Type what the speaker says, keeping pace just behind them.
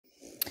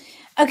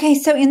Okay,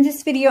 so in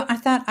this video, I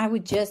thought I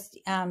would just,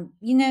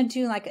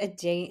 do like a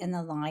day in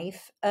the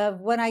life of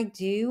what I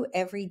do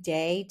every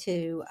day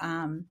to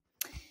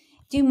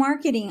do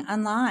marketing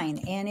online.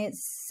 And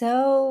it's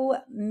so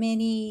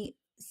many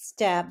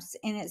steps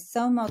and it's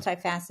so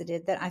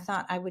multifaceted that I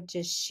thought I would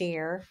just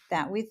share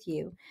that with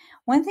you.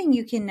 One thing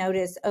you can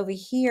notice over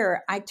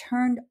here, I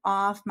turned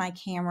off my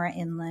camera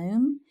in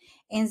Loom.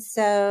 And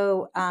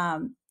so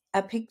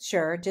a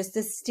picture, just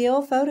a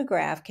still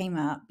photograph came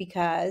up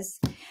because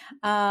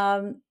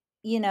I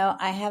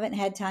haven't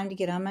had time to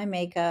get on my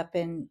makeup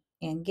and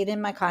get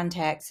in my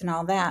contacts and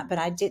all that, but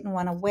I didn't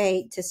want to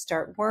wait to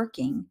start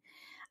working.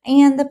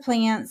 And the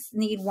plants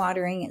need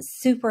watering. It's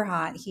super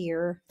hot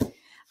here.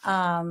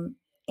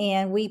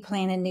 And we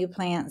planted new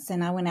plants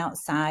and I went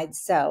outside.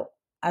 So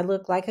I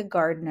look like a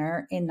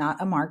gardener and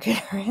not a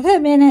marketer at a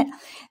minute.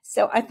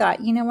 So I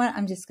thought, you know what?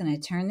 I'm just going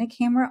to turn the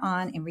camera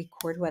on and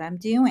record what I'm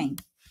doing.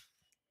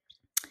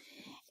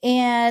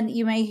 And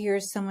you may hear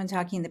someone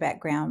talking in the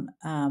background.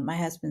 My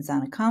husband's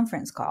on a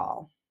conference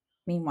call,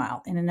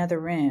 meanwhile, in another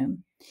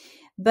room.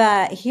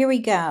 But here we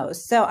go.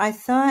 So I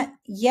thought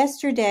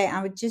yesterday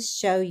I would just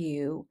show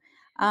you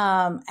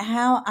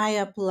how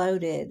I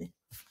uploaded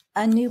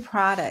a new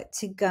product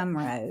to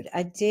Gumroad.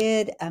 I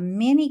did a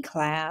mini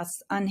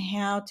class on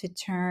how to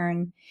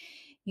turn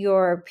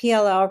your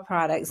PLL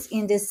products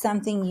into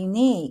something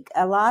unique.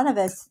 A lot of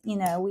us,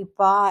 we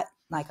bought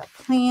like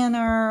a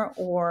planner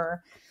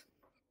or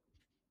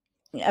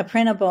a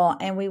printable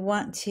and we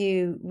want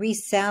to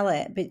resell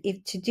it. But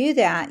if to do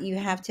that, you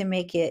have to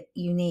make it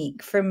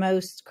unique for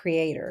most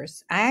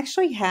creators. I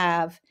actually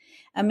have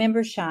a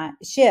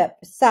membership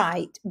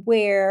site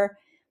where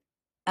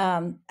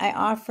I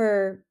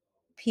offer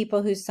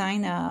people who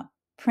sign up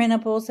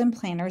printables and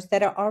planners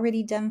that are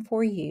already done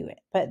for you,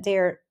 but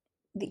they're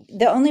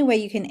the only way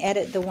you can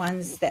edit the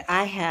ones that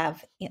I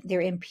have, they're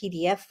in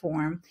PDF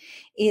form,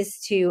 is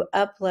to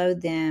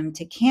upload them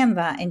to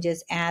Canva and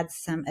just add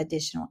some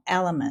additional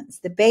elements.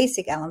 The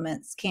basic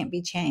elements can't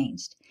be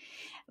changed,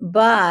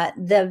 but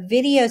the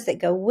videos that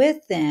go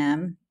with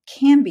them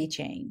can be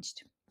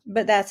changed,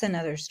 but that's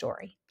another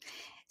story.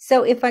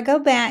 So if I go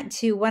back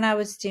to what I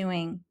was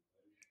doing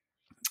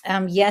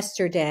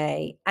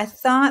yesterday, I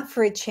thought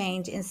for a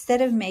change,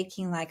 instead of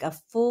making like a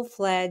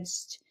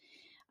full-fledged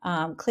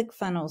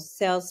ClickFunnels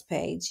sales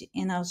page,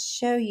 and I'll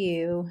show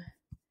you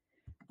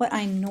what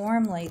I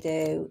normally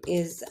do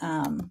is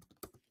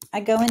I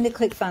go into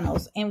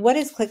ClickFunnels. And what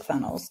is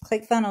ClickFunnels?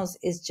 ClickFunnels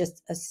is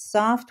just a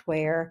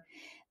software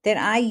that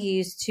I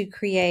use to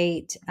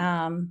create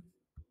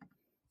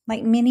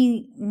like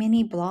mini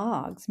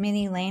blogs,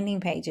 mini landing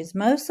pages,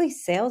 mostly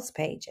sales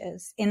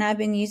pages. And I've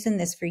been using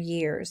this for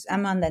years.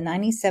 I'm on the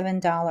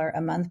 $97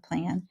 a month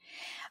plan.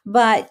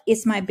 But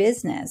it's my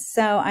business.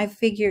 So I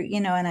figure,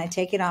 and I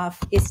take it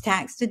off. It's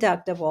tax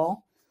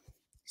deductible.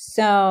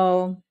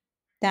 So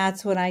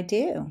that's what I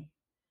do.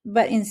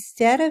 But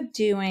instead of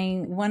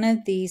doing one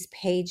of these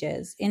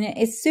pages, and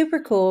it's super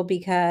cool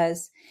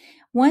because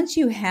once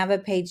you have a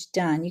page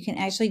done, you can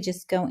actually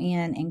just go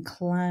in and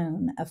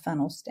clone a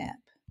funnel step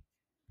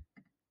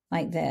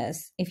like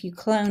this. If you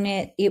clone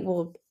it, it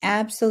will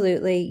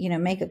absolutely,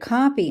 make a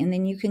copy, and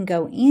then you can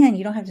go in.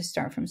 You don't have to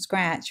start from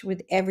scratch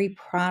with every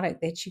product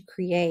that you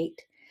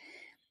create.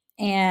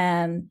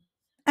 And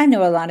I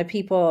know a lot of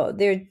people,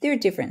 they're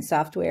different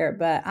software,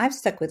 but I've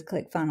stuck with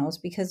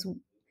ClickFunnels because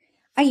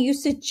I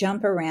used to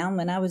jump around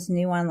when I was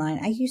new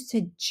online. I used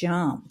to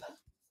jump,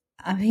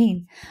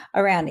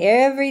 around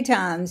every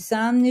time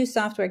some new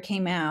software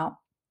came out.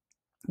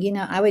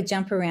 I would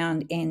jump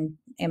around and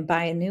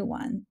buy a new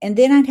one. And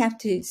then I'd have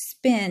to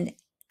spend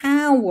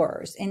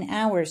hours and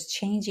hours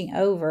changing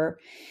over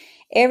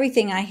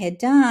everything I had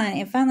done.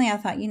 And finally I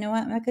thought, you know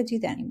what? I'm not going to do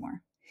that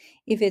anymore.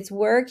 If it's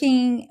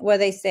working, well,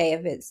 they say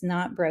if it's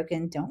not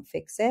broken, don't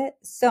fix it.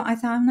 So I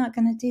thought, I'm not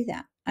going to do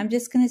that. I'm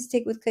just going to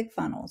stick with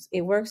ClickFunnels.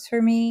 It works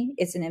for me.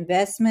 It's an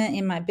investment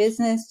in my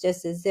business,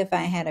 just as if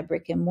I had a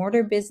brick and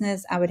mortar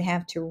business, I would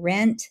have to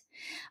rent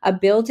a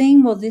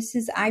building. Well,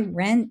 I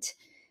rent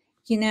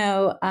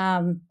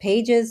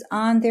pages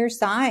on their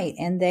site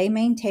and they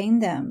maintain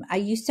them. I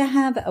used to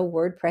have a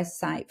WordPress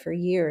site for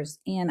years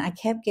and I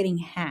kept getting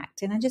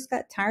hacked and I just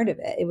got tired of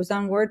it. It was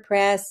on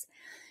WordPress.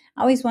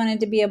 I always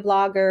wanted to be a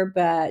blogger,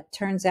 but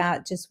turns out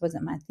it just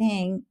wasn't my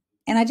thing.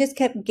 And I just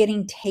kept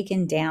getting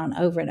taken down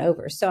over and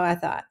over. So I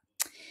thought,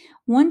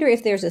 wonder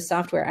if there's a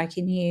software I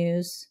can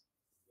use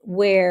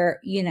where,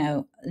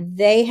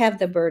 they have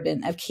the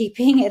burden of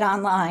keeping it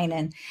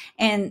online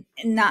and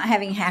not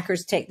having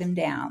hackers take them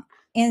down.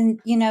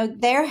 And,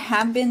 there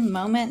have been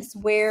moments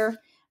where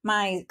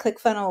my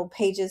ClickFunnels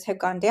pages have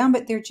gone down,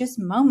 but they're just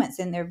moments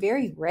and they're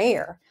very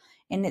rare.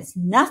 And it's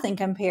nothing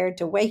compared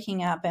to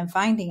waking up and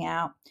finding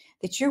out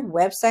that your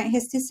website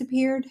has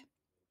disappeared.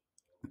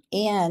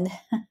 And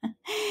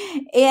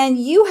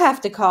you have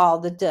to call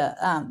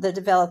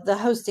the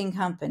hosting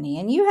company,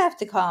 and you have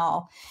to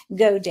call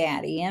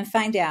GoDaddy and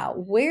find out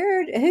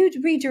who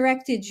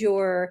redirected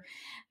your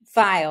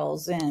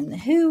files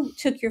and who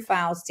took your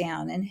files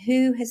down and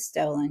who has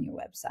stolen your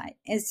website.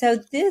 And so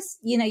this,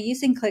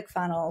 using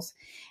ClickFunnels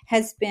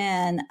has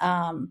been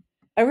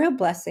a real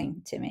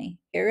blessing to me.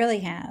 It really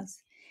has.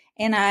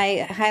 And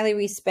I highly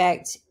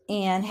respect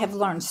and have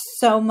learned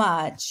so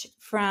much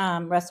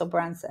from Russell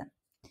Brunson.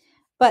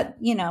 But,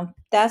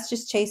 that's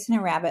just chasing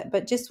a rabbit.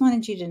 But just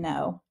wanted you to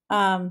know.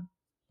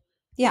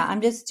 Yeah,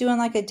 I'm just doing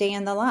like a day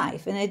in the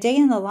life. And a day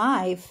in the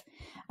life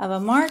of a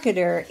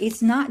marketer,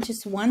 it's not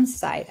just one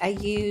site. I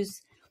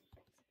use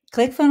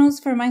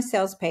ClickFunnels for my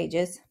sales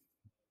pages,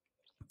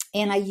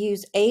 and I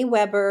use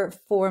Aweber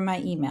for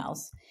my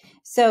emails.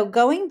 So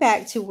going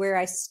back to where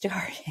I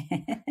started,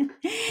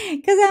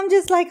 because I'm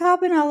just like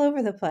hopping all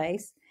over the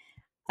place.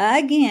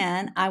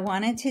 Again, I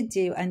wanted to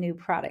do a new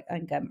product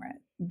on Gumroad.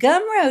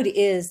 Gumroad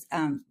is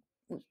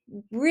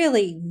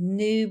really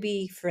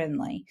newbie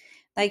friendly.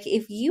 Like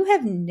if you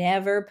have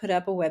never put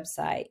up a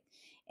website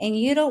and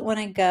you don't want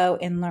to go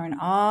and learn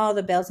all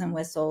the bells and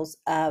whistles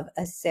of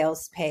a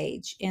sales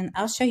page, and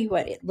I'll show you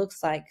what it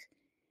looks like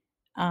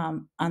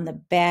on the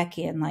back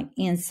end, like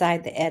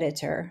inside the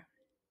editor.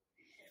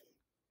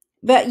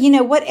 But,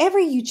 whatever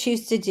you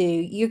choose to do,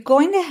 you're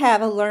going to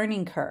have a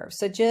learning curve.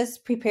 So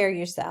just prepare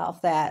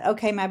yourself that,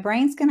 okay, my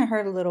brain's going to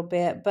hurt a little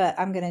bit, but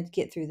I'm going to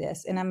get through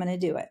this and I'm going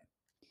to do it.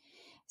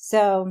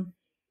 So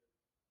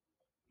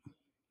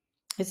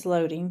it's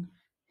loading.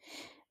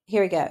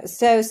 Here we go.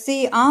 So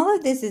see, all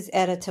of this is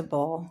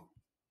editable.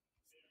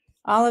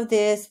 All of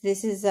this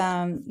is,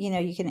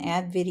 you can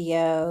add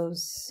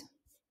videos.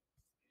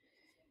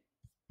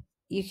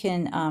 You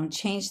can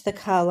change the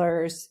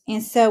colors.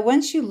 And so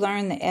once you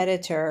learn the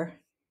editor,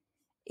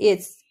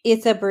 it's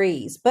a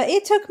breeze. But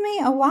it took me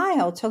a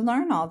while to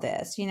learn all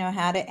this,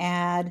 how to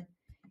add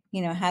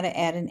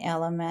an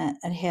element,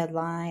 a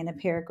headline, a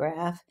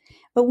paragraph.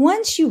 But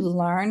once you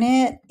learn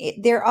it,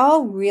 they're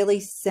all really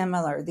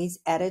similar. These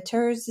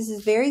editors, this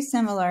is very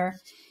similar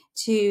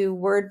to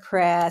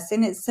WordPress,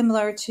 and it's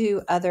similar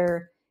to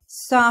other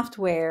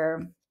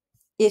software.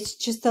 It's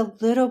just a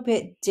little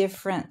bit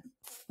different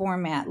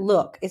format.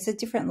 Look, it's a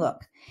different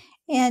look.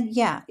 And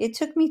yeah, it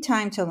took me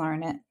time to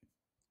learn it,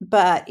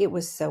 but it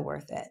was so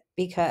worth it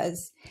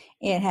because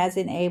it has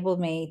enabled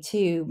me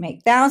to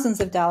make thousands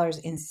of dollars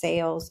in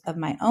sales of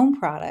my own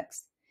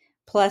products.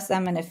 Plus,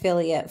 I'm an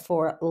affiliate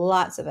for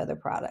lots of other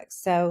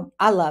products. So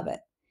I love it.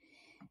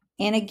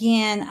 And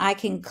again, I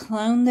can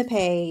clone the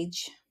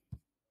page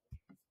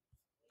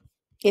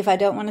if I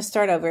don't want to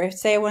start over.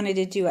 Say I wanted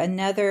to do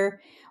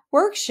another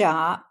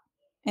workshop.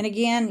 And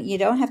again, you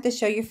don't have to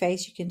show your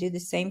face. You can do the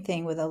same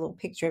thing with a little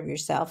picture of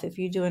yourself. If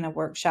you're doing a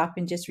workshop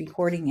and just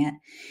recording it,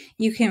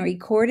 you can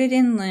record it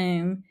in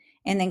Loom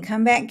and then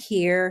come back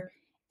here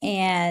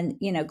and,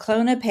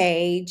 clone a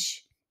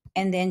page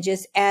and then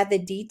just add the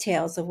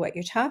details of what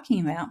you're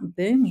talking about. And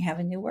boom, you have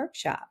a new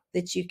workshop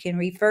that you can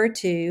refer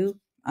to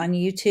on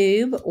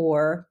YouTube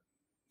or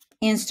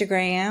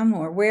Instagram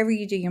or wherever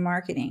you do your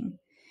marketing.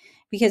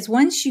 Because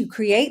once you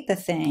create the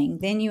thing,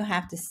 then you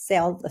have to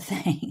sell the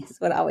thing, is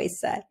what I always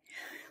say.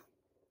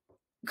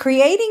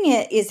 Creating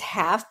it is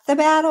half the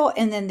battle,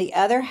 and then the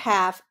other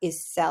half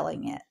is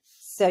selling it.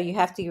 So you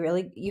have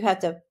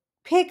to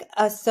pick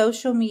a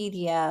social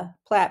media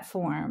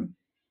platform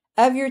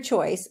of your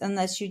choice,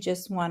 unless you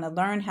just want to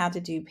learn how to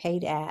do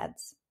paid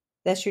ads.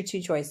 That's your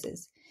two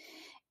choices.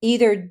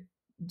 Either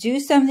do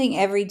something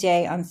every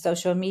day on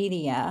social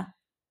media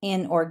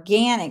in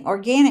organic.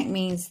 Organic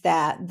means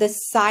that the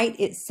site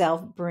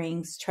itself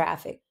brings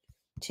traffic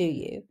to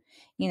you,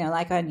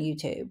 like on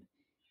YouTube.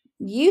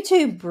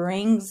 YouTube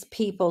brings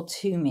people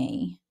to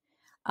me.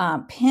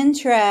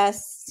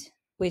 Pinterest,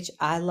 which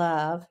I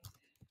love,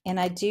 and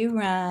I do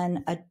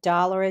run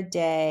 $1 a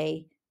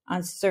day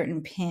on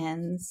certain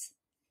pins.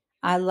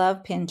 I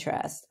love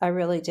Pinterest. I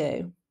really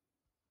do.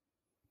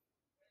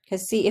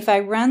 Because see, if I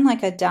run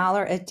like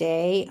 $1 a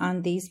day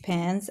on these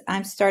pins,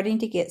 I'm starting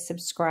to get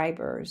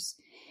subscribers.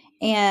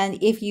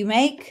 And if you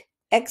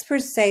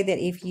experts say that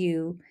if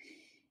you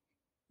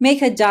make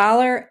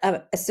 $1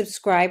 a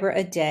subscriber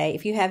a day,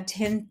 if you have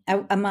 10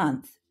 a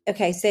month,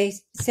 okay,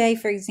 say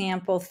for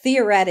example,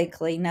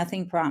 theoretically,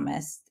 nothing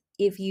promised.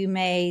 If you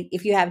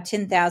have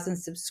 10,000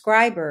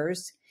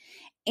 subscribers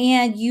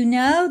and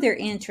they're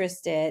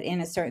interested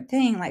in a certain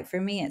thing, like for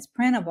me, it's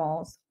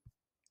printables,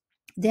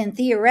 then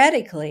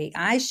theoretically,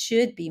 I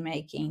should be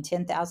making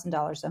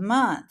 $10,000 a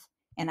month,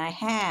 and I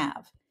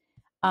have.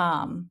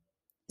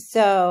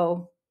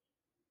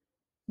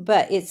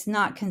 But it's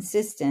not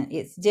consistent.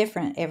 It's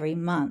different every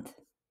month.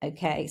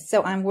 Okay.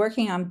 So I'm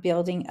working on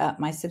building up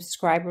my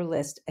subscriber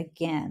list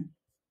again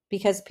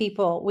because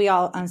we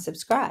all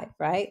unsubscribe,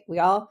 right? We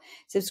all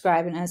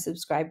subscribe and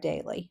unsubscribe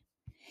daily.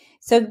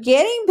 So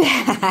getting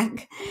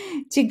back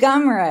to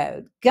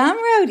Gumroad.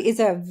 Gumroad is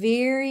a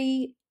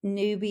very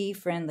newbie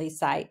friendly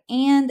site.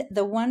 And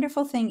the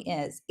wonderful thing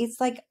is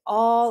it's like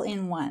all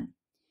in one.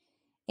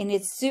 And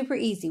it's super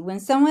easy. When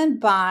someone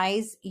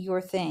buys your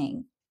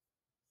thing,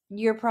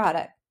 your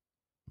product,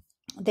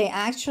 they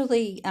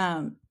actually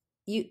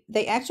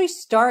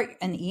start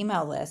an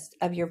email list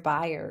of your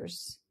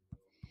buyers.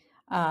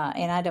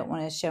 And I don't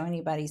want to show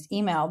anybody's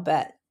email,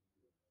 but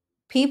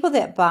people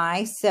that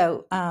buy,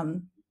 so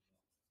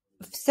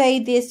say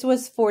this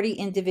was 40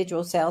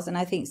 individual sales, and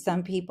I think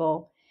some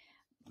people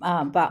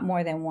bought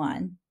more than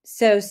one.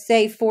 So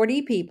say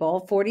 40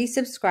 people, 40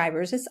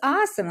 subscribers. It's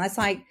awesome. That's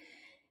like,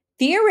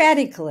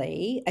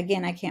 theoretically,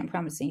 again, I can't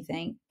promise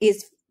anything,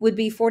 would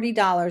be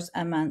 $40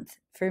 a month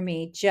for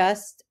me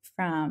just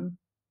from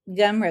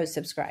Gumroad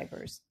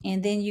subscribers.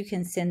 And then you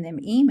can send them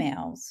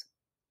emails.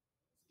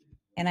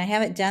 And I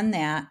haven't done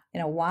that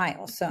in a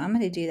while, so I'm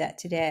going to do that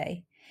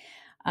today.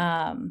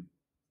 I'm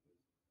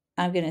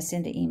going to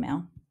send an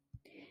email.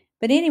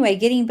 But anyway,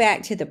 getting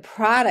back to the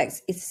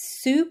products,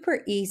 it's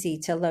super easy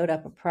to load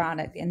up a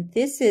product. And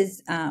this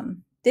is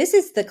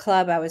the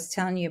club I was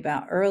telling you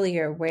about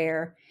earlier,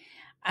 where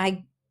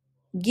I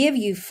give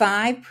you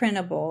 5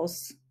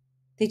 printables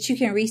that you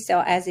can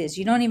resell as is.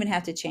 You don't even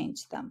have to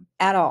change them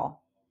at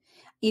all.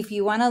 If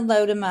you want to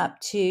load them up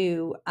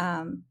to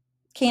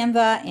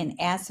Canva and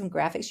add some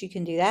graphics, you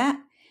can do that.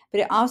 But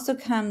it also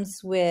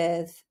comes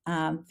with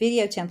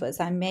video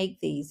templates. I make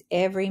these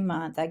every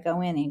month. I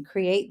go in and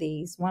create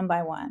these one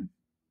by one.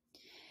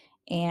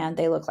 And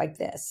they look like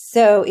this.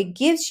 So it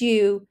gives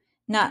you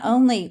not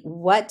only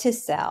what to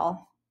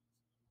sell,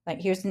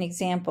 like here's an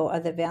example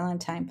of the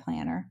Valentine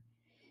planner.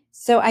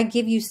 So I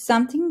give you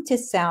something to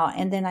sell,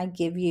 and then I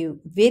give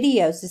you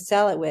videos to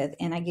sell it with,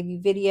 and I give you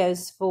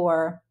videos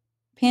for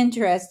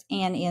Pinterest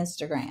and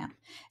Instagram.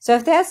 So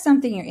if that's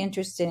something you're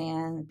interested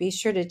in, be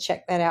sure to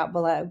check that out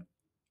below.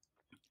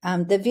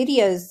 The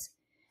videos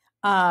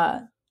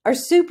are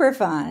super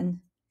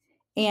fun,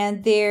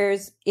 and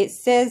it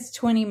says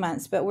 20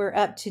 months, but we're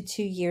up to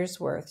 2 years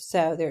worth.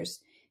 So there's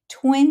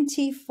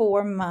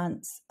 24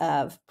 months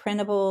of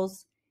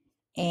printables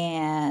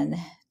and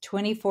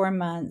 24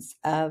 months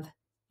of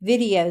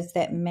videos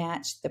that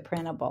match the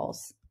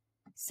printables.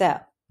 So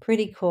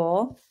pretty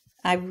cool.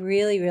 I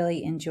really,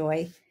 really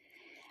enjoy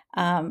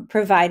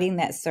providing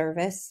that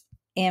service.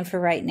 And for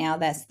right now,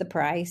 that's the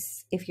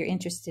price if you're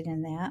interested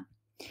in that.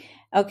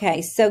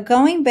 Okay, so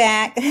going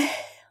back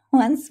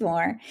once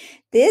more,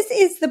 this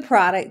is the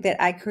product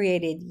that I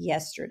created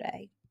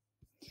yesterday.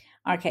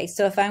 Okay,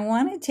 so if I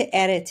wanted to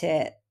edit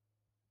it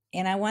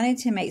and I wanted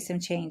to make some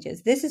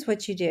changes, this is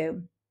what you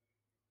do.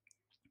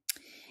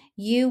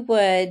 You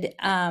would,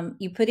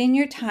 you put in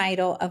your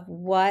title of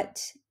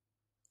what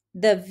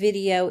the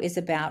video is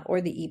about,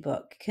 or the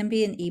ebook. It can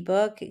be an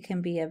ebook, it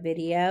can be a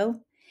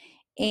video.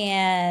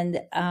 And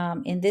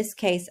in this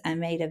case, I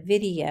made a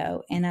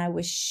video, and I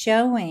was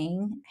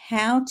showing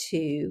how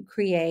to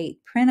create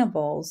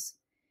printables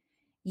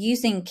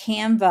using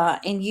Canva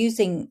and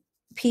using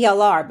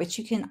PLR, but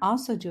you can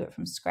also do it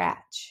from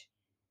scratch.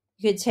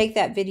 You could take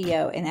that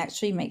video and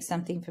actually make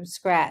something from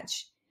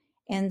scratch.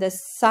 And the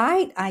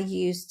site I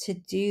use to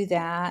do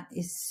that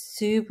is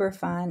super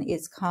fun.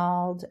 It's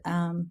called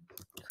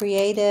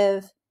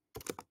Creative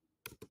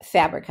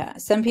Fabrica.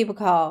 Some people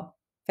call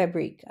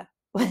Fabrica.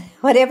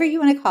 Whatever you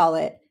want to call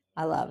it,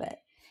 I love it.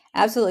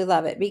 Absolutely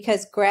love it,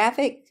 because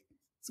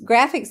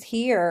graphics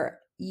here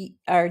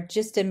are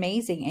just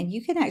amazing, and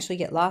you can actually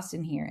get lost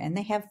in here. And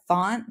they have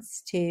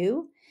fonts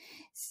too.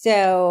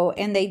 So,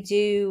 and they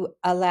do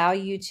allow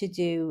you to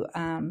do,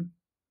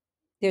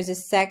 there's a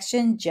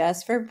section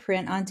just for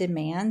print on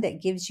demand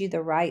that gives you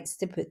the rights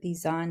to put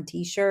these on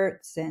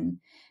t-shirts and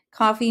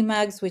coffee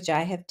mugs, which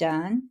I have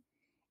done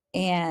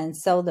and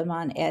sold them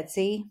on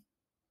Etsy.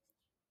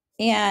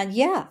 And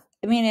yeah,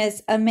 I mean,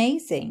 it's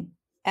amazing.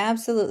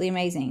 Absolutely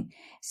amazing.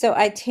 So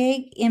I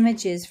take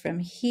images from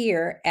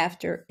here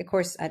after, of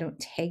course, I don't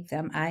take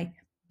them. I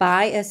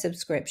buy a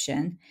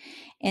subscription,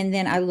 and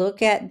then I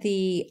look at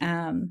the,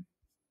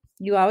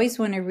 you always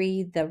want to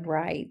read the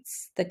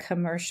rights, the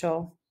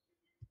commercial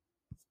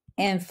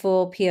and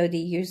full POD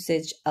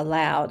usage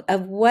allowed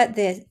of what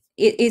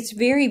it's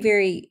very,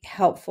 very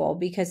helpful,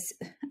 because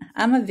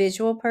I'm a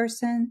visual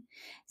person.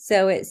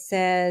 So it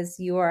says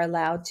you are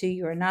allowed to,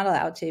 you are not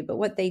allowed to, but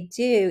what they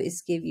do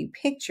is give you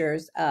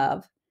pictures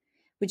of,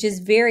 which is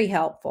very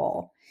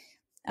helpful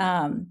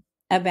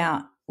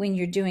about when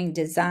you're doing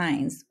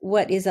designs,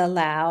 what is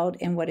allowed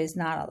and what is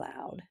not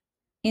allowed.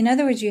 In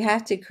other words, you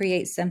have to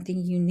create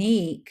something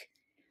unique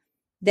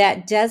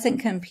that doesn't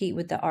compete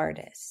with the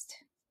artist.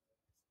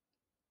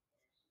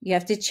 You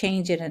have to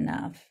change it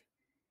enough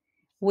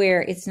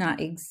where it's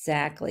not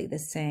exactly the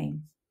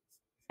same.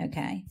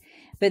 Okay.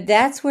 But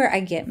that's where I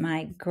get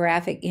my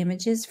graphic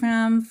images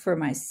from for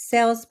my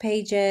sales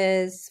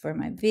pages, for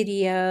my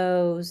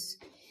videos.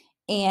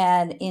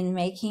 And in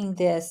making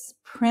this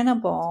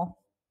printable,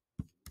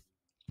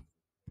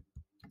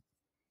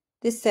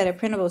 this set of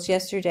printables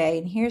yesterday,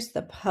 and here's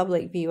the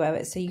public view of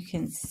it so you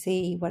can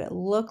see what it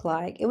looked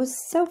like. It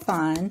was so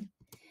fun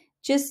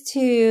just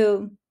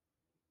to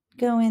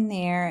go in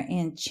there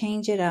and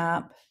change it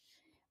up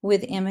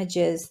with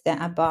images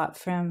that I bought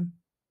from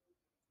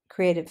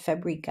Creative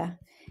Fabrica.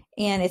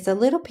 And it's a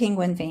little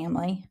penguin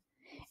family.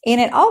 And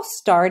it all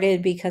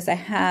started because I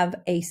have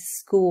a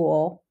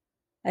school,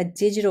 a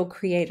digital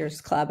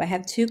creators club. I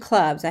have 2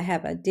 clubs. I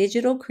have a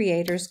digital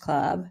creators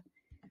club,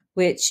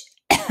 which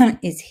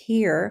is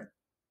here.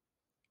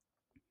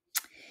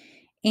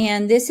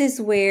 And this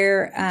is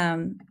where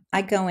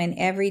I go in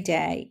every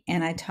day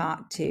and I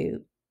talk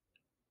to,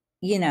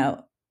 these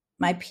are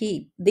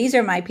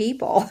my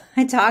people.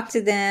 I talk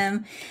to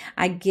them.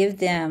 I give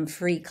them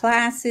free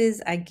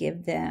classes. I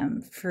give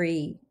them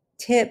free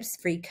tips,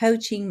 free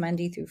coaching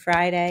Monday through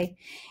Friday.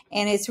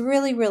 And it's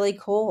really, really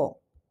cool.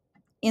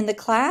 In the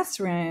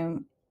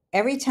classroom,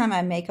 every time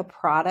I make a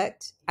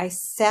product, I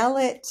sell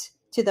it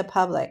to the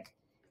public.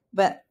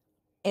 And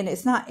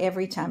it's not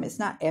every time, it's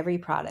not every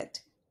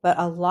product, but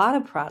a lot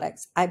of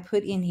products I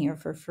put in here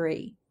for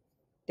free.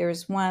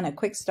 There's one, a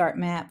quick start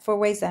map, 4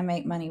 ways I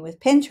make money with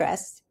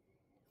Pinterest,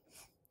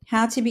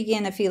 how to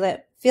begin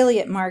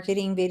affiliate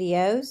marketing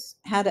videos,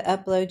 how to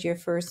upload your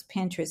first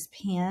Pinterest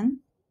pin,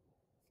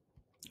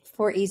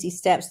 4 easy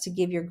steps to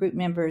give your group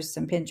members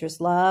some Pinterest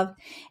love.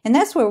 And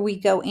that's where we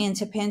go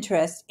into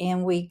Pinterest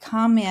and we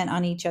comment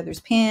on each other's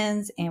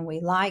pins and we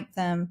like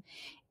them.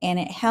 And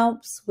it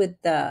helps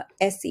with the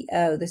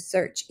SEO, the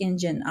search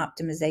engine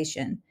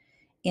optimization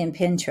in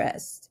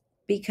Pinterest.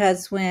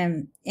 Because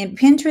when in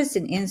Pinterest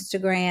and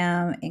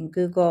Instagram and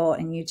Google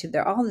and YouTube,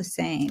 they're all the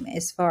same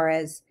as far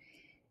as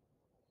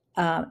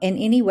in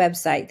any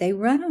website, they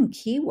run on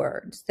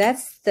keywords.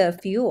 That's the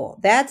fuel.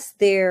 That's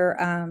their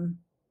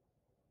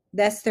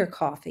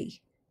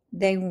coffee.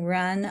 They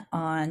run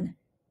on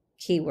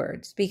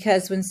keywords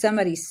because when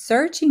somebody's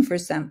searching for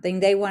something,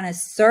 they want to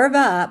serve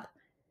up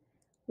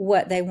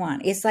what they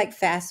want. It's like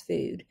fast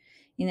food.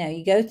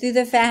 You go through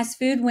the fast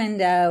food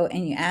window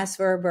and you ask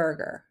for a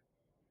burger.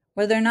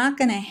 Well, they're not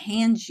going to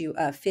hand you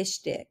a fish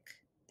stick.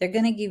 They're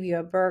going to give you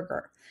a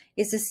burger.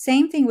 It's the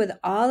same thing with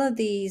all of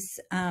these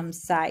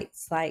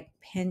sites like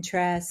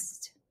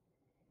Pinterest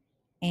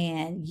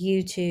and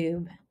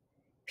YouTube.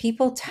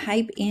 People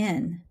type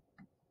in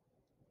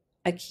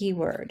a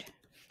keyword.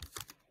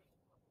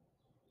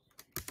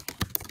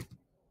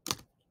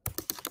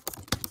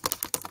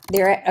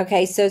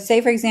 Okay, so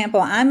say for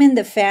example, I'm in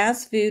the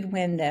fast food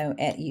window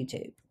at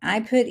YouTube. I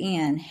put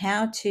in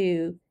how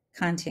to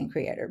content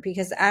creator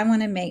because I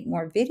want to make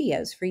more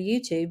videos for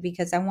YouTube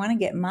because I want to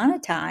get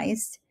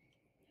monetized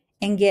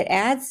and get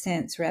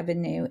AdSense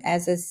revenue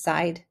as a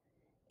side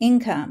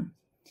income.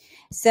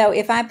 So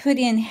if I put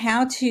in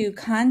how to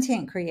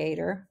content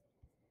creator,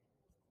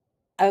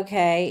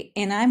 okay,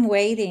 and I'm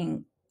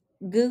waiting,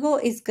 Google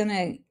is going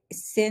to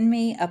send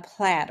me a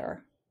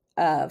platter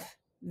of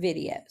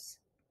videos.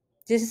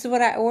 This is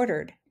what I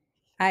ordered.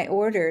 I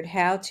ordered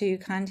how to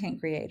content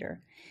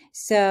creator.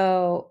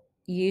 So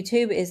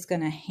YouTube is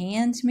going to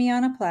hand me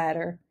on a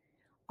platter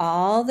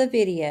all the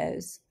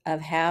videos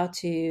of how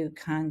to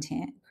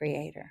content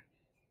creator.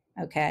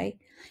 Okay.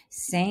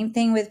 Same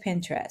thing with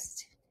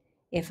Pinterest.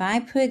 If I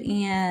put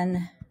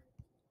in,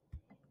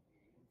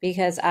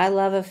 because I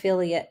love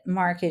affiliate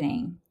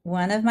marketing,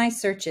 one of my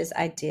searches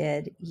I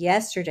did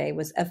yesterday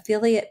was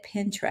affiliate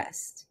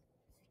Pinterest.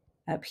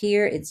 Up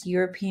here, it's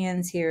your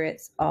pins. Here,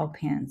 it's all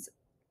pins.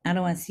 I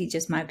don't want to see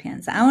just my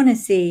pins. I want to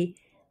see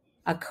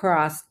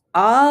across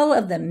all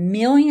of the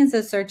millions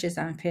of searches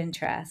on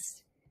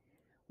Pinterest,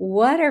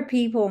 what are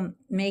people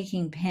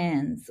making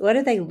pins? What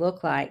do they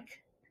look like?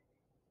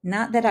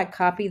 Not that I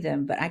copy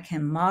them, but I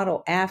can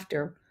model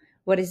after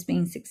what is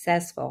being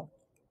successful.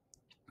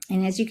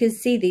 And as you can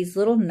see, these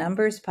little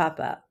numbers pop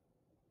up.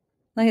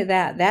 Look at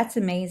that. That's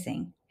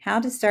amazing.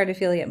 How to start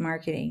affiliate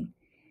marketing.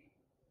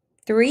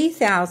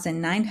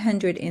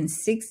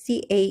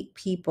 3,968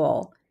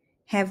 people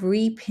have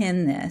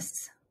repinned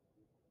this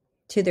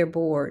to their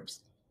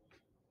boards.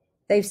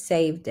 They've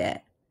saved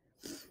it.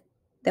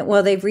 They've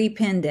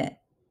repinned it.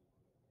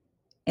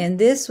 And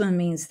this one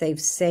means they've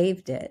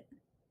saved it.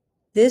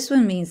 This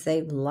one means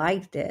they've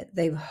liked it.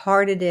 They've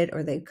hearted it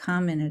or they've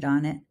commented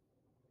on it.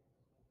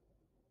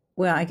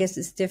 Well, I guess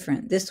it's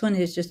different. This one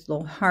is just a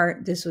little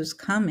heart. This was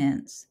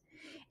comments.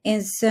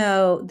 And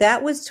so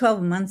that was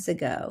 12 months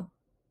ago.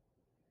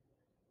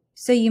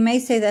 So you may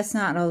say that's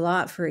not a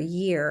lot for a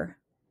year.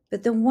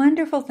 But the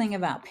wonderful thing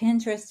about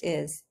Pinterest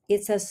is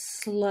it's a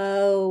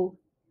slow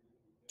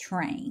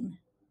train.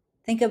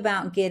 Think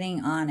about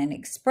getting on an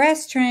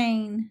express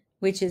train,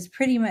 which is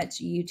pretty much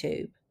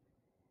YouTube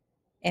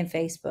and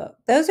Facebook.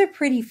 Those are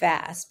pretty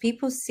fast.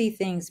 People see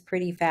things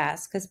pretty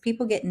fast because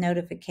people get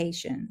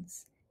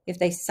notifications. If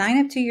they sign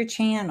up to your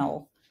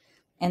channel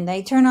and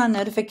they turn on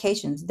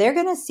notifications, they're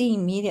going to see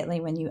immediately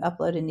when you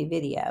upload a new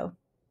video.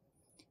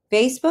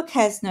 Facebook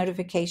has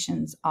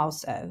notifications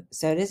also.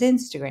 So does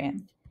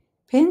Instagram.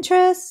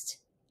 Pinterest,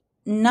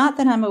 not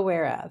that I'm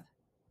aware of.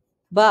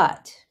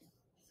 But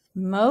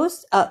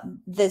most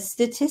the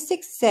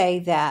statistics say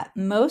that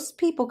most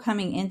people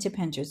coming into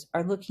Pinterest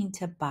are looking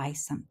to buy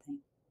something.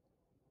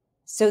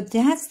 So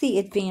that's the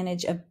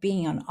advantage of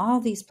being on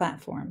all these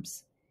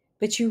platforms.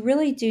 But you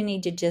really do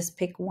need to just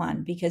pick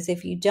one, because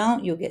if you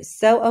don't, you'll get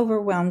so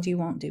overwhelmed you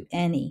won't do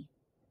any.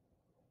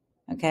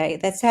 Okay,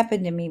 that's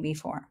happened to me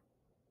before.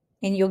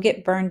 And you'll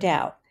get burned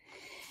out.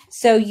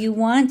 So you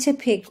want to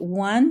pick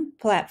one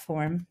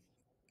platform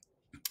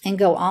and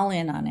go all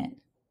in on it.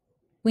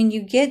 When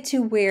you get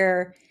to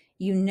where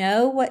you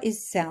know what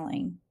is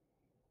selling,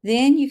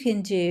 Then you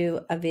can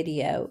do a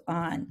video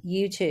on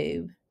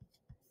YouTube,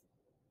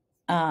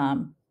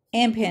 and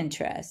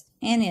Pinterest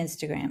and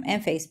Instagram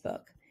and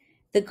Facebook.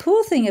 The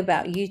cool thing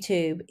about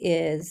YouTube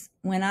is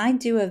when I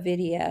do a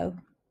video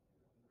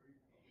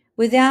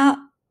without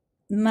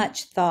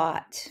much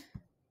thought,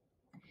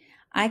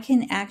 I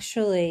can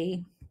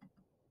actually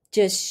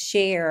just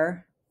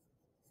share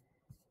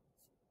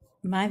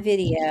my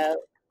video.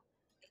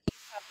 You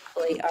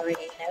probably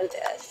already know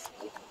this.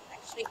 You can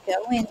actually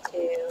go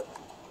into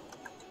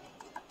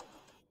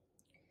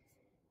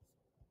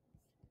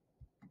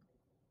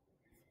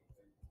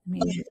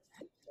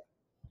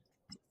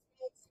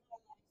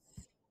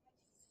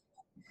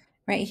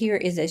right here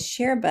is a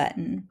share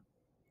button,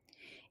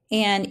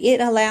 and it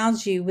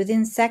allows you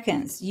within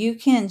seconds, you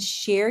can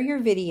share your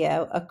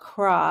video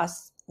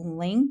across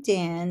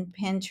LinkedIn,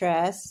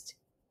 Pinterest,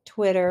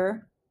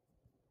 Twitter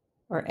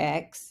or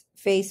X,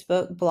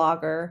 Facebook,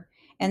 Blogger,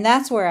 and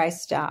that's where I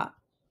stop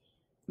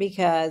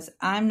because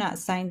I'm not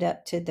signed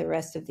up to the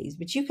rest of these.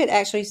 But you could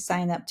actually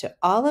sign up to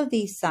all of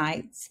these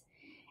sites,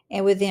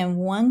 and within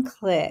one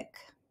click,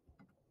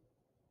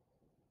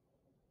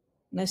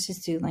 let's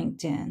just do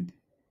LinkedIn.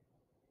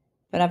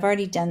 But I've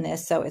already done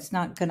this, so it's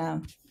not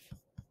gonna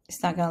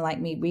like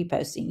me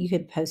reposting. You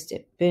could post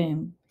it,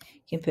 boom.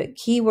 You can put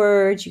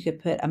keywords, you could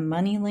put a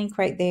money link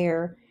right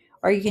there,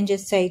 or you can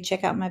just say,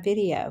 check out my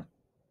video.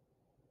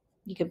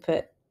 You could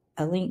put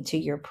a link to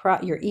your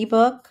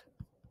ebook,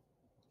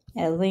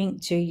 a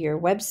link to your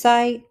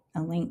website,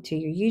 a link to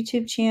your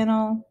YouTube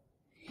channel.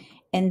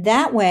 And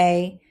that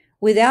way,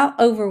 without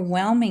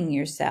overwhelming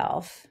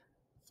yourself,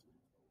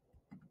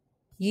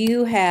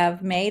 you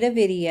have made a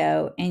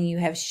video and you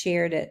have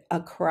shared it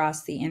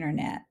across the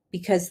internet.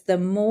 Because the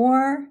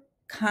more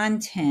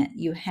content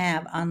you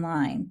have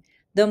online,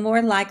 the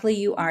more likely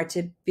you are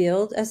to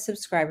build a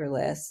subscriber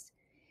list.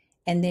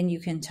 And then you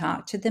can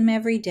talk to them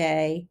every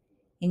day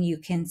and you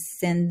can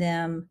send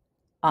them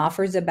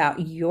offers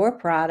about your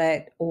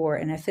product or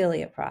an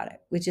affiliate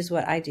product, which is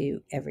what I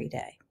do every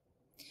day.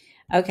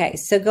 Okay,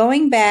 so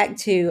going back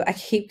to, I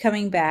keep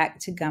coming back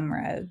to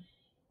Gumroad.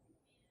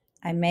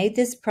 I made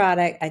this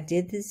product, I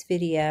did this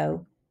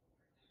video,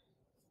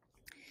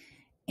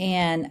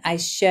 and I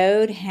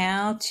showed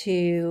how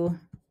to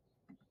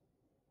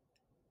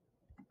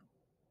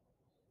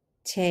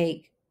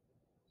take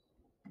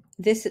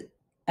this.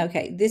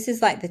 Okay, this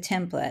is like the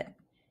template,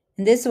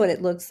 and this is what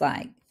it looks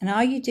like. And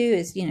all you do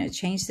is,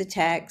 change the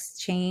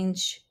text,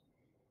 change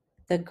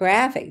the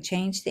graphic,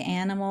 change the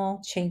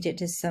animal, change it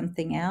to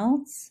something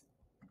else.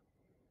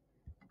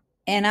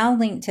 And I'll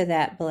link to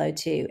that below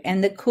too.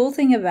 And the cool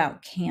thing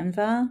about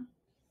Canva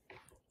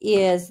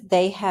is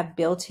they have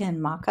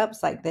built-in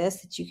mock-ups like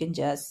this that you can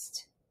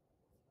just,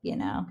 you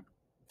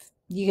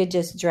could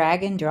just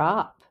drag and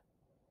drop.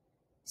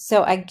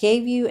 So I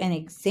gave you an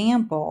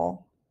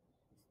example,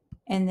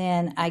 and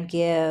then I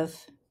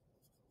give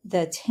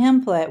the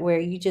template where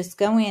you just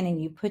go in and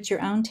you put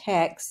your own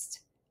text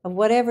of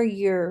whatever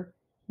you're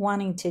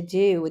wanting to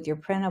do with your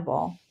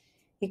printable.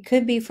 It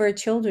could be for a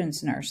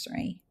children's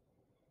nursery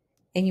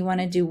and you want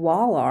to do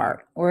wall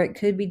art, or it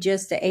could be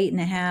just an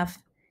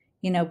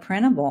 8.5,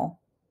 printable.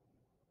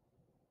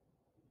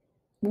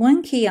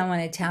 One key I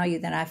want to tell you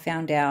that I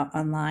found out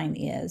online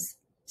is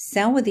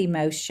sell with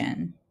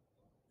emotion.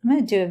 I'm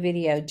going to do a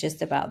video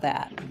just about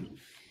that.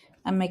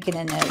 I'm making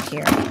a note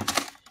here.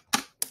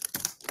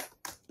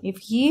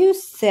 If you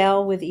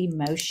sell with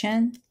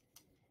emotion,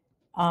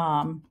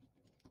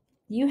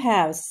 you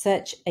have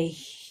such a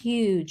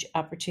huge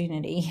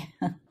opportunity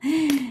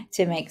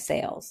to make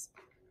sales.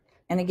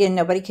 And again,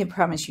 nobody can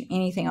promise you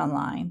anything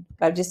online,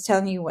 but I'm just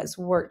telling you what's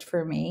worked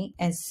for me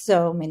and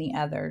so many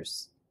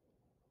others.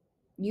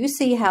 You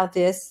see how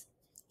this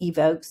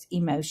evokes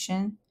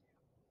emotion?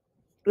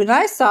 When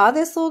I saw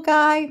this little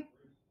guy,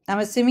 I'm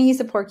assuming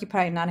he's a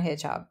porcupine, not a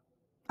hedgehog.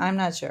 I'm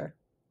not sure.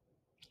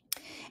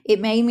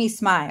 It made me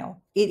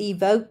smile. It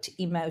evoked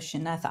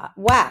emotion. I thought,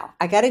 wow,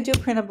 I got to do a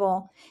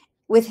printable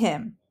with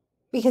him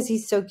because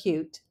he's so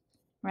cute,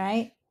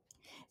 right?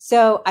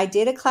 So I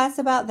did a class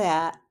about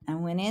that. I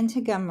went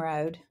into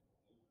Gumroad.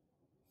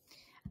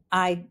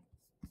 And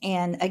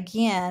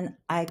again,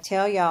 I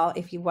tell y'all,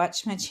 if you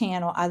watch my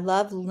channel, I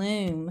love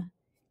Loom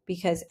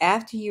because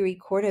after you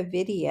record a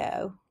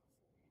video,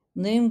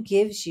 Loom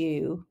gives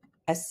you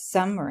a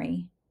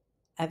summary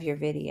of your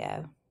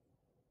video.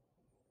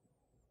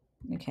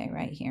 Okay,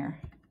 right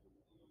here.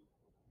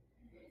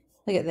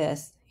 Look at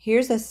this.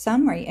 Here's a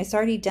summary. It's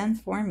already done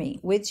for me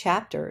with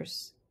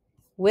chapters,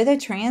 with a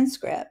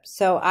transcript.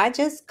 So I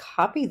just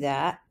copy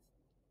that.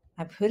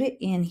 I put it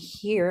in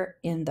here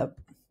in the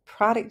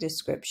product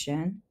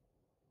description.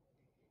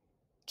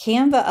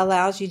 Canva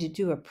allows you to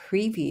do a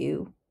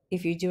preview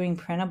if you're doing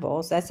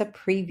printables. That's a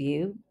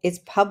preview. It's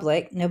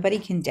public. Nobody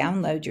can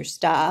download your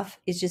stuff.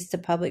 It's just a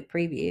public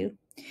preview.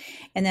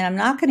 And then I'm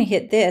not going to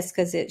hit this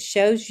because it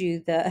shows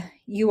you the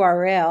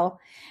URL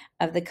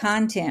of the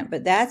content,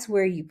 but that's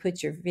where you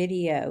put your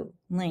video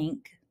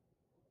link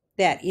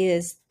that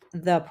is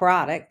the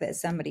product that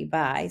somebody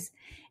buys.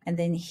 And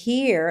then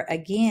here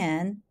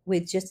again,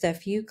 with just a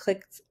few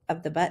clicks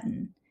of the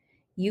button,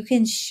 you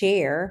can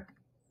share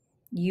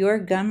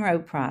your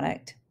Gumroad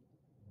product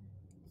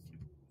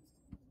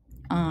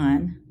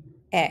on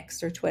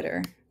X or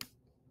Twitter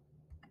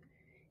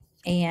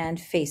and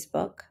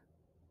Facebook.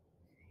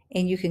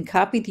 And you can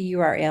copy the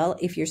URL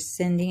if you're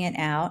sending it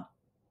out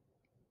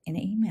in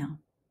an email.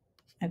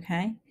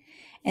 Okay.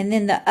 And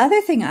then the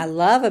other thing I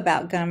love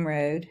about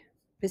Gumroad,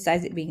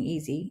 besides it being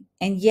easy,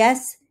 and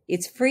yes,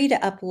 it's free to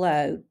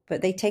upload,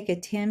 but they take a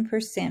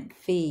 10%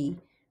 fee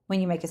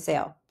when you make a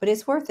sale. But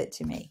it's worth it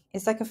to me.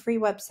 It's like a free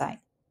website.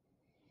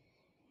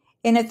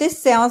 And if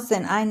this sells,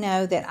 then I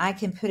know that I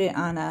can put it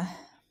on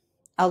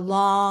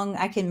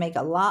I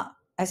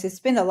can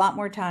spend a lot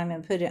more time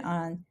and put it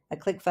on a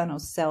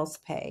ClickFunnels sales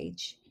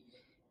page.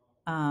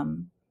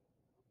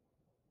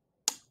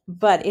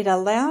 But it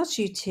allows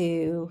you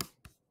to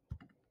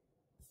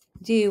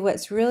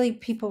do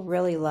people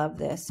really love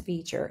this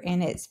feature,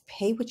 and it's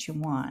pay what you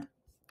want.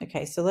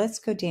 Okay, so let's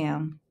go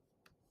down.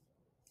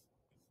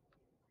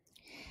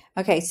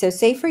 Okay, so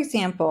say for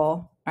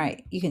example, all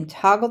right, you can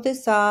toggle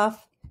this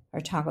off or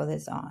toggle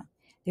this on.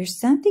 There's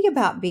something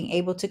about being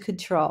able to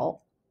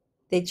control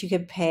that you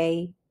can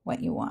pay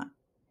what you want,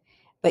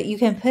 but you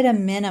can put a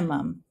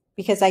minimum,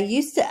 because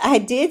I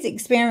did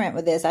experiment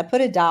with this. I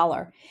put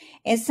 $1,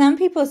 and some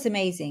people, it's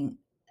amazing.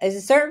 There's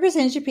a certain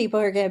percentage of people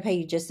who are going to pay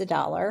you just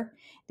 $1.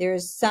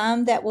 There's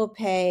some that will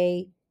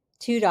pay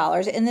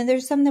 $2, and then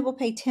there's some that will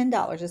pay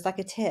 $10. It's like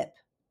a tip.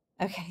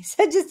 Okay,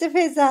 so it just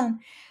depends on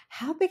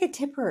how big a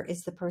tipper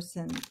is the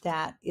person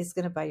that is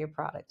going to buy your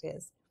product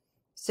is.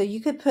 So you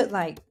could put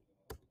like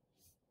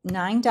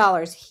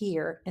 $9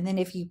 here, and then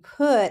if you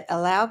put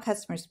allow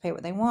customers to pay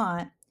what they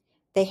want,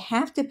 they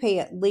have to pay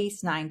at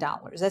least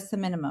 $9. That's the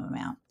minimum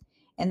amount.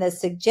 And the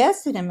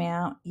suggested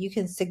amount, you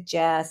can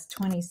suggest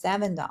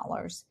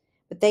 $27,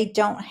 but they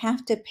don't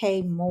have to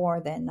pay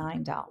more than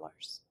 $9.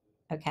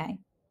 Okay.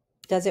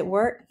 Does it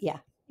work? Yeah,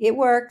 it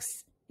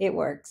works. It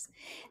works.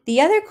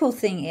 The other cool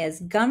thing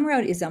is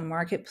Gumroad is a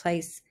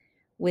marketplace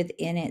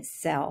within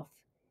itself,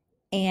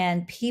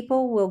 and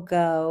people will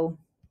go,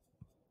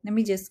 let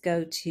me just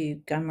go to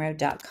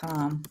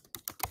gumroad.com.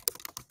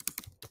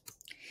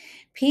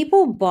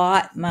 People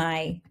bought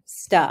my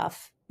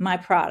stuff, my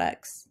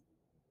products,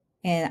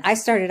 and I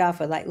started off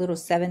with like little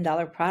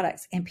 $7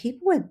 products, and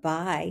people would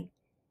buy,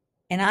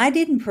 and I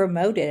didn't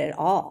promote it at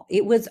all.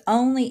 It was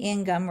only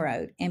in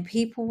Gumroad, and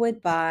people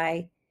would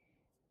buy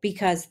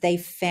because they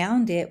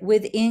found it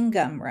within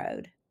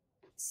Gumroad.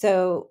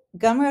 So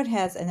Gumroad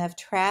has enough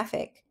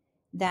traffic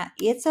that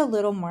it's a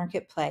little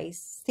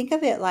marketplace. Think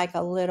of it like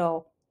a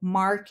little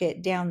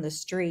market down the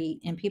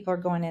street, and people are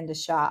going in to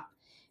shop.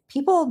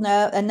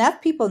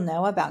 Enough people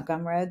know about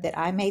Gumroad that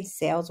I made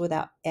sales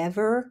without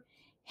ever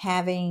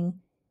having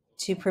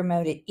to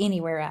promote it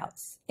anywhere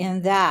else.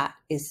 And that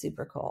is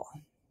super cool.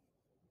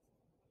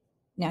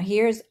 Now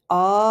here's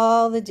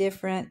all the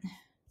different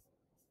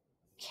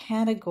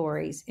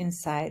categories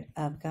inside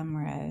of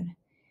Gumroad.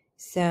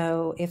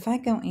 So if I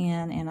go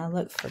in and I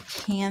look for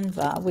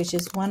Canva, which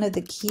is one of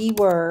the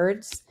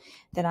keywords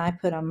that I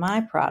put on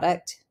my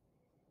product,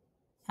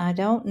 I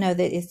don't know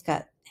that it's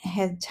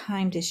had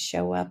time to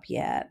show up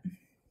yet.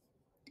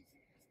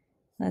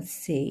 Let's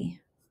see,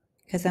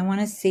 because I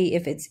want to see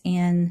if it's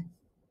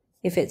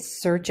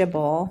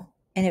searchable.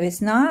 And if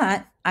it's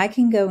not, I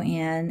can go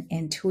in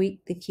and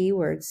tweak the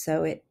keywords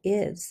so it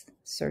is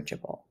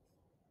searchable.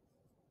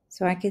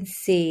 So I can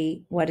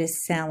see what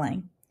is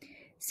selling.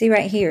 See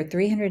right here,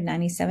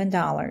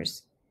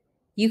 $397.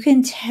 You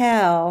can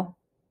tell,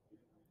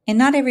 and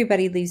not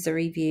everybody leaves a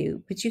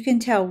review, but you can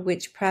tell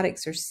which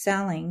products are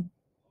selling.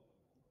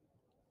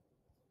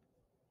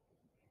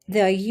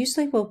 There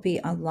usually will be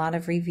a lot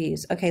of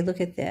reviews. Okay,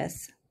 look at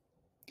this.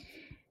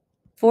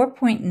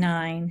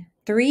 4.9,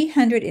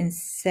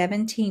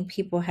 317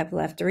 people have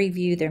left a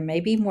review. There may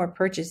be more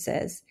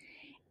purchases.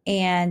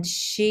 And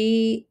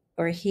she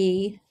or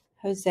he,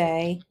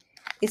 Jose,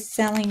 is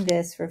selling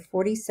this for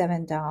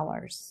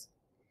 $47.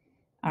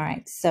 All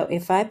right, so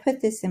if I put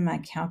this in my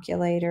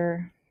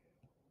calculator,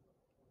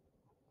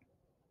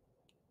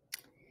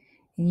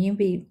 and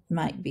you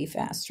might be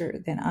faster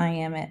than I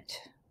am at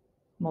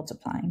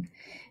multiplying.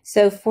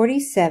 So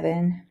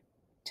 47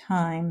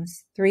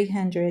 times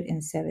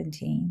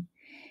 317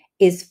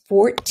 is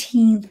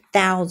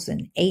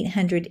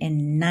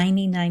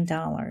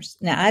 $14,899.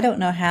 Now, I don't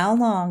know how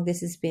long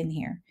this has been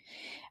here,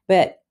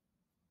 but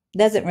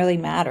doesn't really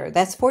matter.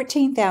 That's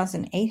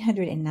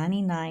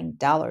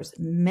 $14,899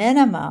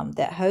 minimum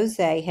that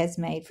Jose has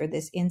made for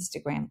this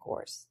Instagram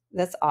course.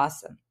 That's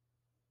awesome.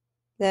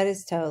 That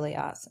is totally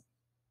awesome.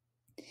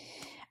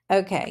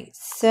 Okay,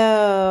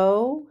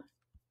 so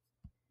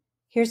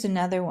here's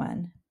another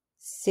one.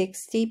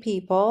 60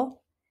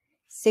 people,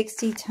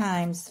 60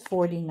 times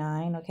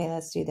 49. Okay,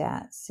 let's do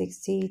that.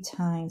 60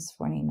 times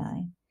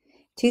 49.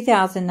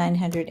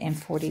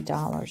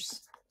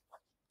 $2,940.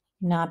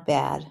 Not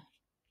bad.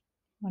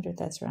 Wonder if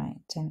that's right.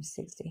 Times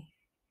 60.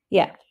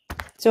 Yeah.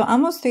 So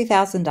almost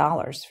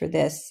 $3,000 for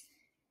this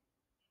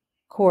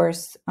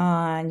course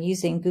on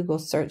using Google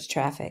search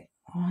traffic.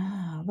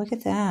 Wow, look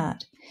at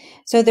that.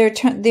 So their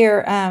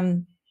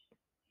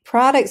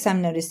products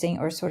I'm noticing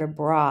are sort of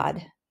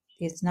broad.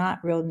 It's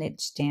not real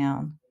niche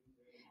down,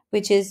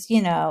 which is,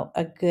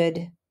 a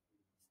good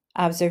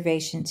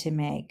observation to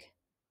make.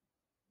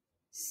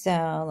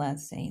 So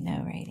let's see,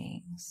 no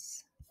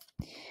ratings.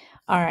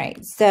 All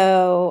right,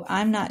 so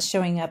I'm not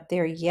showing up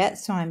there yet,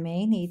 so I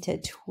may need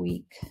to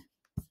tweak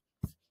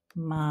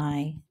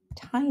my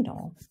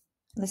title.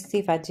 Let's see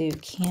if I do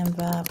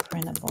Canva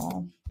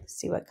printable.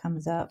 See what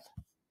comes up.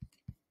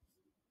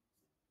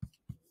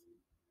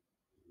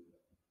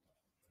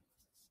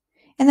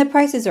 And the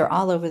prices are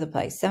all over the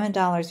place. $7,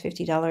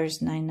 $50,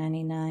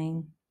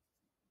 $9.99.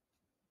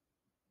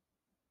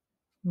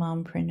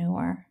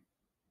 Mompreneur.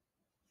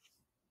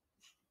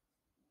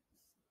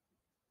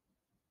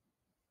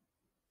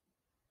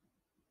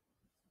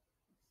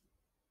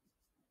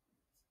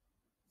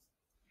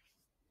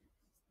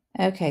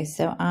 Okay,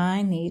 so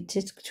I need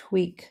to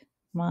tweak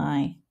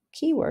my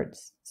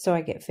keywords so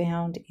I get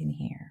found in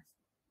here.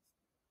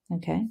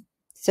 Okay,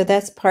 so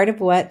that's part of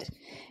what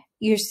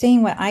you're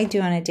seeing what I do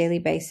on a daily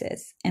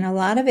basis. And a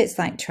lot of it's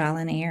like trial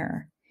and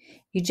error.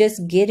 You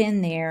just get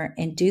in there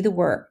and do the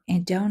work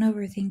and don't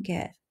overthink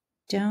it.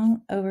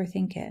 Don't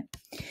overthink it.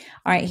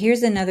 All right,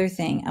 here's another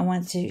thing. I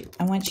want you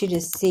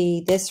to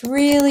see. This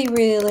really,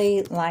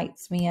 really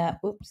lights me up.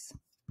 Oops.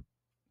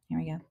 Here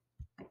we go.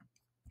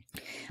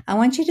 I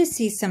want you to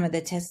see some of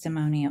the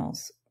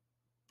testimonials,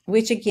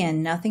 which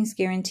again, nothing's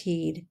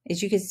guaranteed.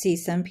 As you can see,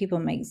 some people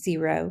make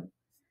 0.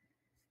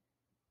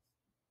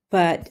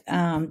 But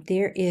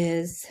there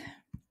is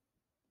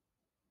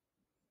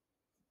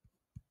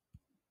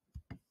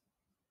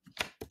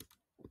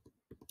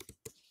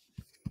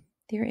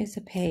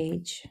a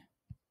page.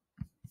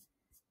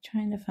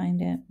 Trying to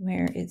find it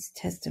where it's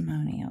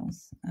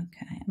testimonials.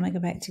 Okay, I'm going to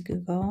go back to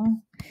Google.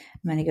 I'm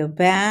going to go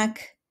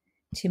back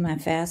to my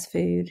fast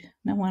food.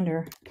 No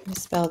wonder I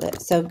misspelled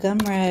it. So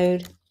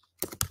Gumroad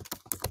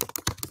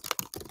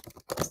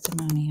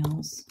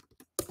testimonials.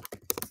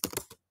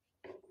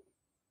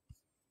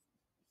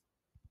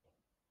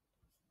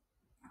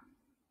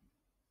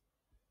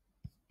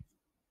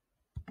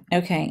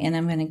 Okay, and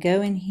I'm going to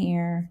go in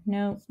here.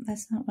 Nope,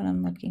 that's not what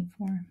I'm looking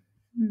for.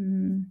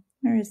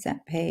 Where is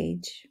that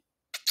page?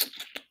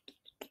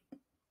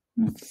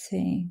 Let's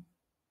see.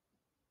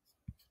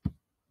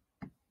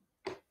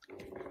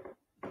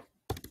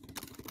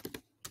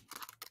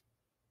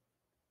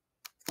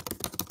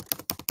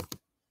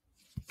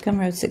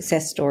 Gumroad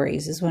success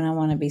stories is when I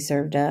want to be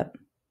served up.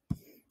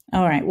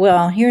 All right,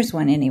 well, here's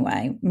one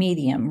anyway.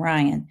 Medium,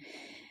 Ryan.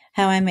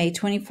 How I made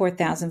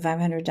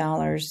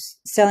 $24,500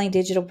 selling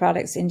digital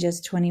products in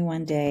just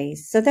 21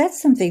 days. So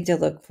that's something to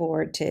look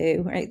forward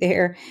to right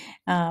there.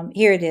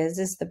 Here it is.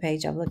 This is the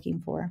page I'm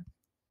looking for.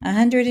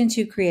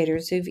 102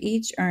 creators who've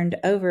each earned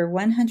over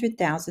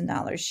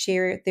 $100,000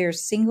 share their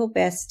single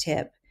best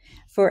tip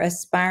for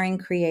aspiring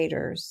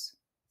creators.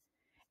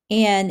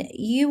 And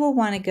you will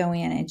want to go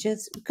in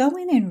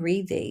and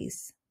read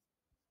these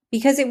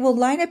because it will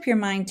light up your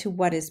mind to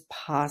what is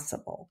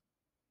possible.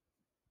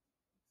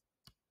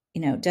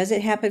 Does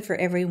it happen for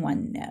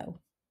everyone? No.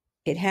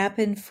 It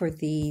happened for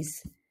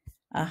these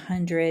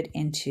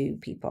 102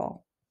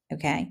 people.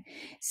 Okay.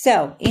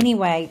 So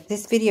anyway,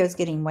 this video is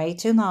getting way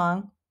too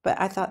long, but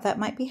I thought that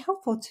might be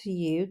helpful to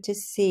you to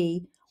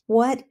see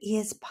what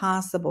is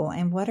possible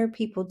and what are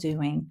people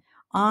doing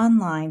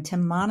online to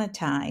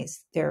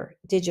monetize their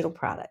digital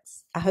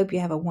products. I hope you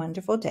have a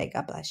wonderful day.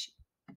 God bless you.